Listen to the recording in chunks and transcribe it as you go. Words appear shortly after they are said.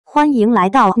欢迎来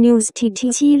到 News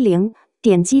TT70，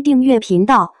点击订阅频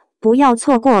道，不要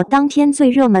错过当天最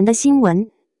热门的新闻。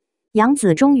杨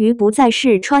紫终于不再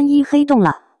是穿衣黑洞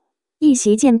了，一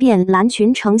袭渐变蓝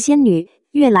裙成仙女，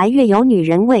越来越有女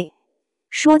人味。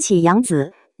说起杨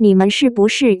紫，你们是不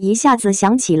是一下子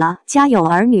想起了《家有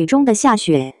儿女》中的夏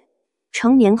雪？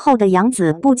成年后的杨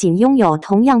紫不仅拥有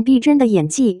同样逼真的演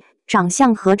技，长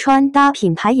相和穿搭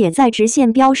品牌也在直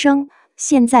线飙升，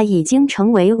现在已经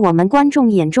成为我们观众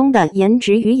眼中的颜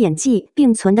值与演技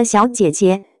并存的小姐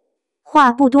姐。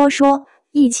话不多说，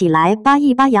一起来扒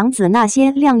一扒杨紫那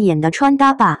些亮眼的穿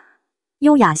搭吧。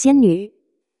优雅仙女，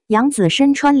杨紫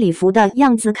身穿礼服的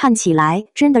样子看起来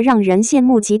真的让人羡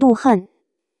慕嫉妒恨。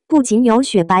不仅有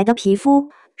雪白的皮肤，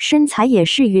身材也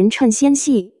是匀称纤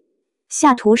细。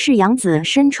下图是杨紫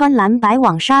身穿蓝白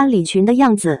网纱礼裙的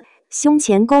样子，胸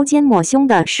前勾肩抹胸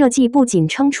的设计不仅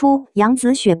撑出杨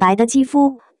紫雪白的肌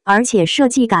肤，而且设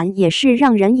计感也是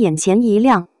让人眼前一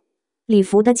亮。礼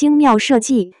服的精妙设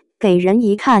计给人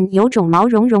一看有种毛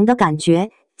茸茸的感觉，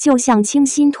就像清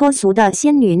新脱俗的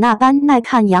仙女那般耐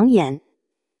看养眼。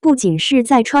不仅是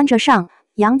在穿着上，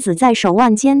杨紫在手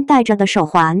腕间戴着的手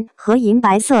环和银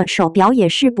白色手表也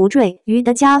是不坠于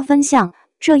的加分项，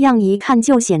这样一看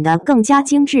就显得更加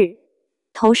精致。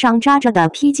头上扎着的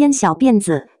披肩小辫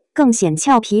子更显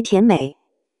俏皮甜美。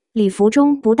礼服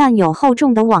中不但有厚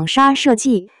重的网纱设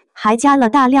计，还加了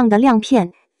大量的亮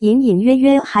片，隐隐约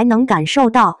约还能感受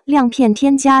到亮片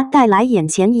添加带来眼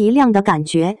前一亮的感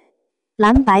觉。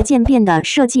蓝白渐变的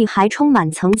设计还充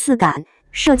满层次感，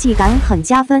设计感很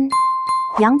加分。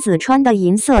杨紫穿的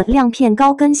银色亮片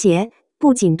高跟鞋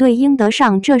不仅对应得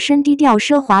上这身低调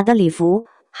奢华的礼服，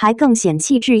还更显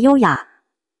气质优雅，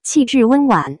气质温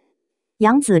婉。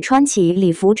杨紫穿起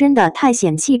礼服真的太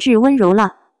显气质温柔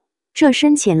了，这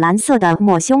身浅蓝色的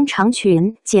抹胸长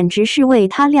裙简直是为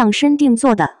她量身定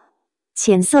做的，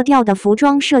浅色调的服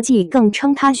装设计更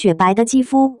衬她雪白的肌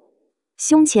肤。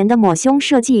胸前的抹胸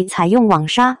设计采用网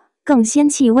纱，更仙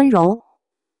气温柔。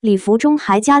礼服中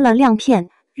还加了亮片，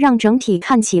让整体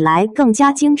看起来更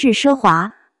加精致奢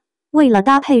华。为了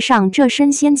搭配上这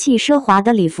身仙气奢华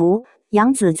的礼服，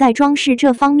杨紫在装饰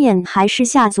这方面还是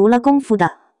下足了功夫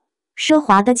的。奢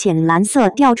华的浅蓝色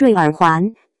吊坠耳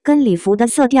环跟礼服的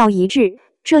色调一致，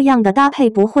这样的搭配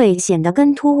不会显得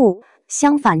更突兀，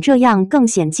相反这样更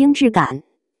显精致感。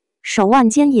手腕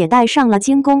间也戴上了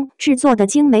精工制作的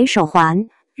精美手环，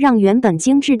让原本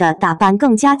精致的打扮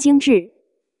更加精致。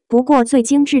不过最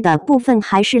精致的部分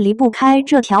还是离不开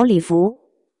这条礼服，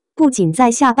不仅在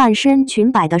下半身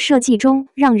裙摆的设计中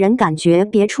让人感觉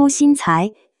别出心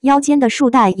裁，腰间的束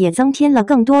带也增添了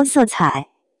更多色彩。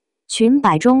裙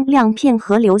摆中亮片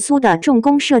和流苏的重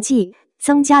工设计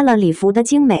增加了礼服的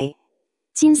精美。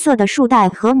金色的束带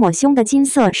和抹胸的金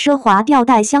色奢华吊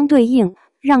带相对应，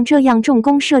让这样重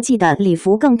工设计的礼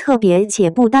服更特别且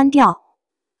不单调，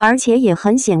而且也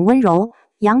很显温柔。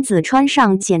杨紫穿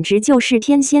上简直就是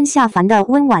天仙下凡的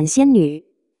温婉仙女。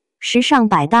时尚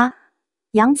百搭，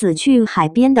杨紫去海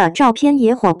边的照片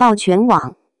也火爆全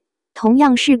网。同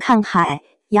样是看海，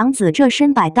杨紫这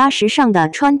身百搭时尚的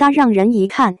穿搭让人一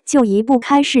看就移不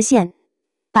开视线。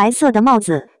白色的帽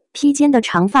子，披肩的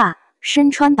长发，身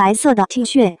穿白色的 T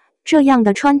恤，这样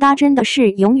的穿搭真的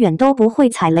是永远都不会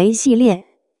踩雷系列。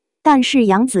但是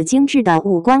杨紫精致的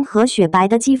五官和雪白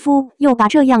的肌肤又把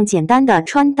这样简单的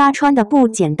穿搭穿得不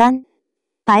简单。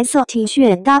白色 T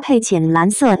恤搭配浅蓝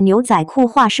色牛仔裤，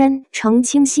化身成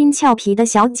清新俏皮的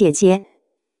小姐姐。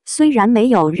虽然没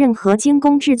有任何精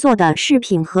工制作的饰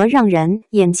品和让人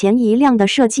眼前一亮的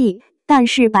设计，但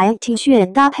是白 T 恤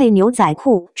搭配牛仔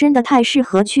裤真的太适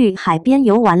合去海边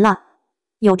游玩了，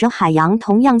有着海洋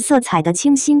同样色彩的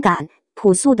清新感，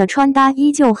朴素的穿搭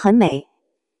依旧很美。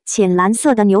浅蓝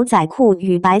色的牛仔裤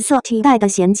与白色 T 带的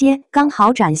衔接，刚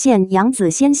好展现杨紫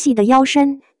纤细的腰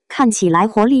身，看起来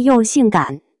活力又性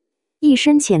感。一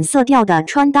身浅色调的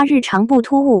穿搭日常不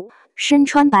突兀，身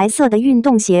穿白色的运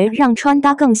动鞋让穿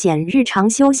搭更显日常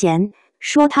休闲。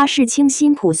说她是清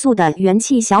新朴素的元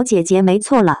气小姐姐没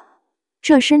错了。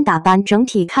这身打扮整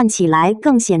体看起来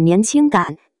更显年轻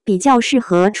感，比较适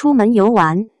合出门游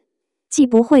玩，既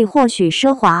不会或许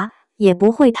奢华，也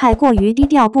不会太过于低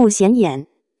调不显眼。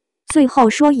最后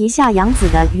说一下杨紫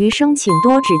的余生请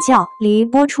多指教，离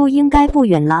播出应该不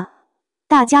远了，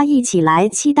大家一起来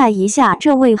期待一下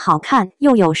这位好看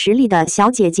又有实力的小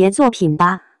姐姐作品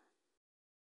吧。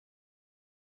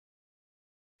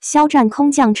xiaozhan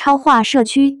空降超话社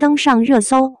区登上热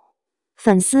搜，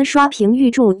粉丝刷屏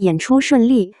预祝演出顺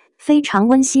利，非常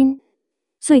温馨。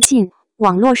最近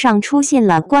网络上出现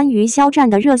了关于xiaozhan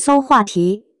的热搜话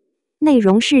题，内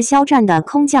容是xiaozhan的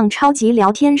空降超级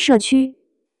聊天社区。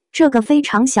这个非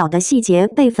常小的细节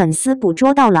被粉丝捕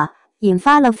捉到了，引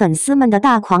发了粉丝们的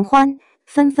大狂欢，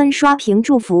纷纷刷屏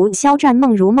祝福xiaozhan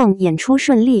梦如梦演出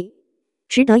顺利。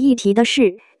值得一提的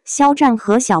是，xiaozhan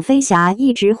和小飞侠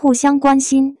一直互相关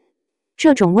心，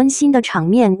这种温馨的场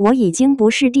面我已经不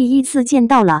是第一次见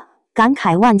到了，感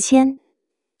慨万千。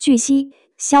据悉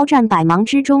，xiaozhan百忙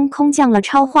之中空降了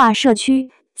超话社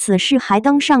区，此事还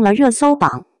登上了热搜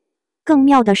榜。更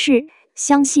妙的是，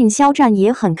相信xiaozhan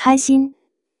也很开心。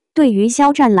对于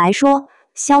xiaozhan来说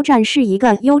，xiaozhan是一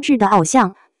个优质的偶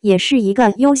像，也是一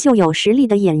个优秀有实力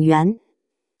的演员。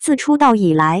自出道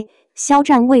以来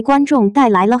，xiaozhan为观众带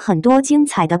来了很多精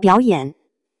彩的表演。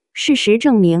事实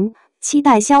证明，期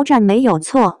待xiaozhan没有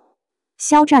错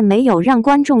，xiaozhan没有让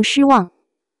观众失望。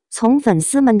从粉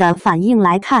丝们的反应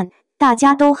来看，大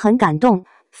家都很感动，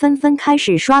纷纷开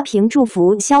始刷屏祝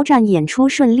福xiaozhan演出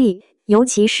顺利。尤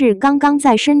其是刚刚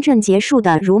在深圳结束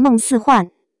的如梦似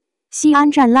幻，西安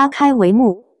站拉开帷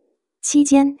幕。期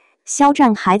间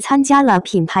xiaozhan还参加了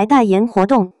品牌代言活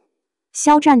动。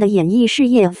xiaozhan的演艺事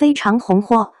业非常红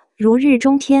火，如日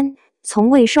中天，从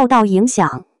未受到影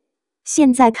响。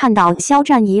现在看到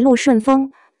xiaozhan一路顺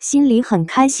风，心里很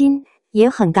开心，也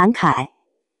很感慨。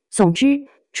总之，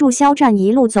祝xiaozhan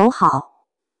一路走好，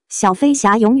小飞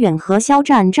侠永远和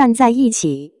xiaozhan站在一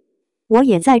起。我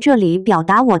也在这里表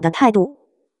达我的态度，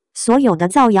所有的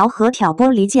造谣和挑拨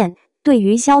离间，对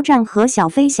于xiaozhan和小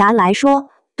飞侠来说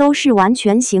都是完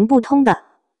全行不通的。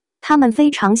他们非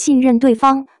常信任对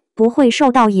方，不会受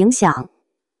到影响。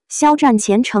xiaozhan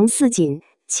前程似锦，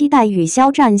期待与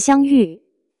xiaozhan相遇。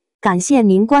感谢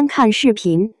您观看视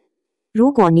频。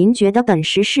如果您觉得本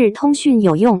时事通讯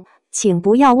有用，请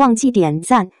不要忘记点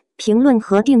赞、评论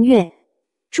和订阅。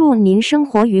祝您生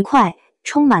活愉快，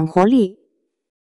充满活力。